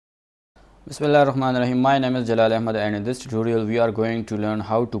Bismillahirrahmanirrahim. My name is Jalal Ahmad, and in this tutorial we are going to learn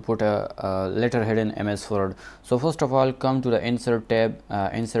how to put a letterhead in MS Word. So first of all, come to the insert tab,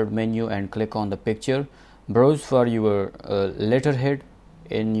 insert menu, and click on the picture. Browse for your letterhead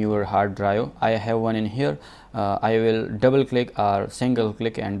in your hard drive. I have one in here. I will double click or single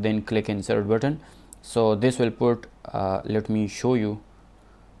click and then click insert button. So this will put, let me show you.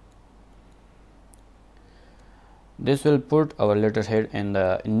 This will put our letterhead in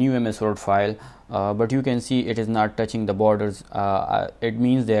the new MS Word file, but you can see it is not touching the borders. It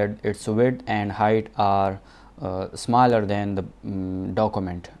means that its width and height are smaller than the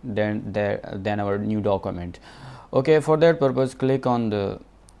document, than our new document. Okay, for that purpose, click on the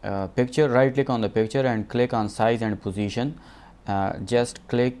picture, right click on the picture and click on size and position. Just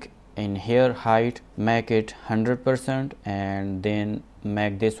click in here, height, make it 100% and then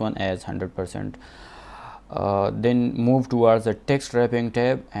make this one as 100%. Then move towards the text wrapping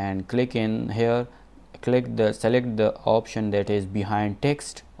tab and click in here, select the option that is behind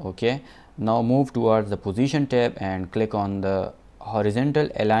text. Okay, now move towards the position tab and click on the horizontal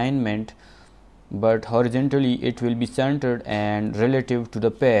alignment, but horizontally it will be centered and relative to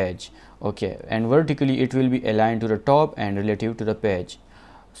the page. Okay, and vertically it will be aligned to the top and relative to the page.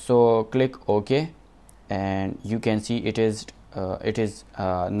 So click OK and you can see it is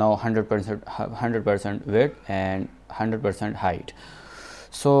now 100% width and 100% height.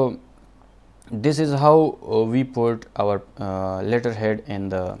 So this is how we put our letterhead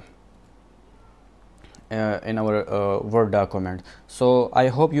in our Word document. So I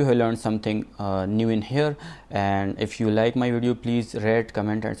hope you have learned something new in here, and if you like my video, please rate,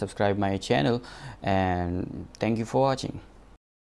 comment and subscribe my channel, and thank you for watching.